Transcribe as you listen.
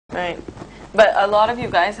Right. But a lot of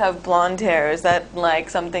you guys have blonde hair. Is that like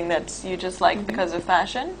something that you just like because of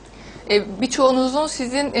fashion? Birçoğunuzun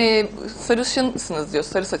sizin sarışınsınız diyor,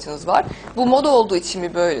 sarı saçınız var. Bu moda olduğu için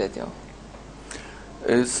mi böyle diyor?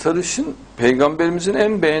 Sarışın, peygamberimizin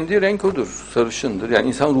en beğendiği renk odur. Sarışındır. Yani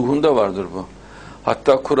insan ruhunda vardır bu.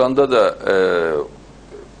 Hatta Kur'an'da da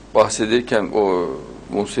bahsederken o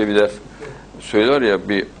Museviler söyler ya,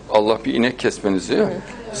 Allah bir inek kesmenizi. Evet.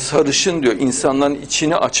 Sarışın diyor, insanların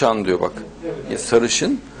içini açan diyor bak.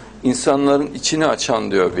 Sarışın, insanların içini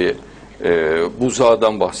açan diyor bir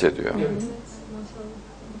buzağdan bahsediyor. Evet.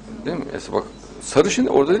 Değil mi? Bak, sarışın,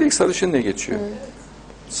 orada değil, sarışın ne geçiyor? Evet.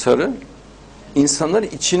 Sarı, insanların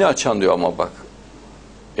içini açan diyor ama bak.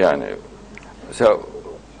 Yani mesela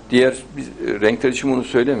diğer renkler için bunu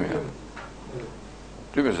söylemiyor.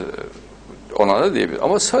 Değil mi? Ona da diyebilir.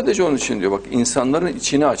 Ama sadece onun için diyor. Bak, insanların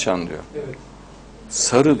içini açan diyor.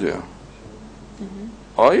 Sarı diyor.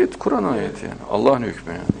 Ayet, Kur'an ayeti yani. Allah'ın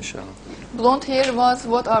hükmü yani inşallah. Blonde hair was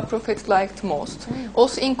what our prophet liked most.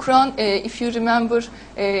 Also in Quran, if you remember,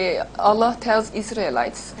 Allah tells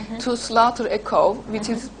Israelites to slaughter a cow which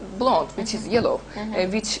is blonde, which is yellow,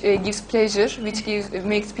 which gives pleasure, which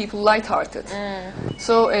makes people light-hearted.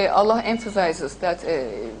 So Allah emphasizes that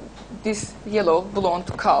this yellow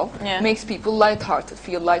blonde cow makes people light-hearted,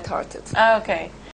 feel light-hearted. Oh, okay.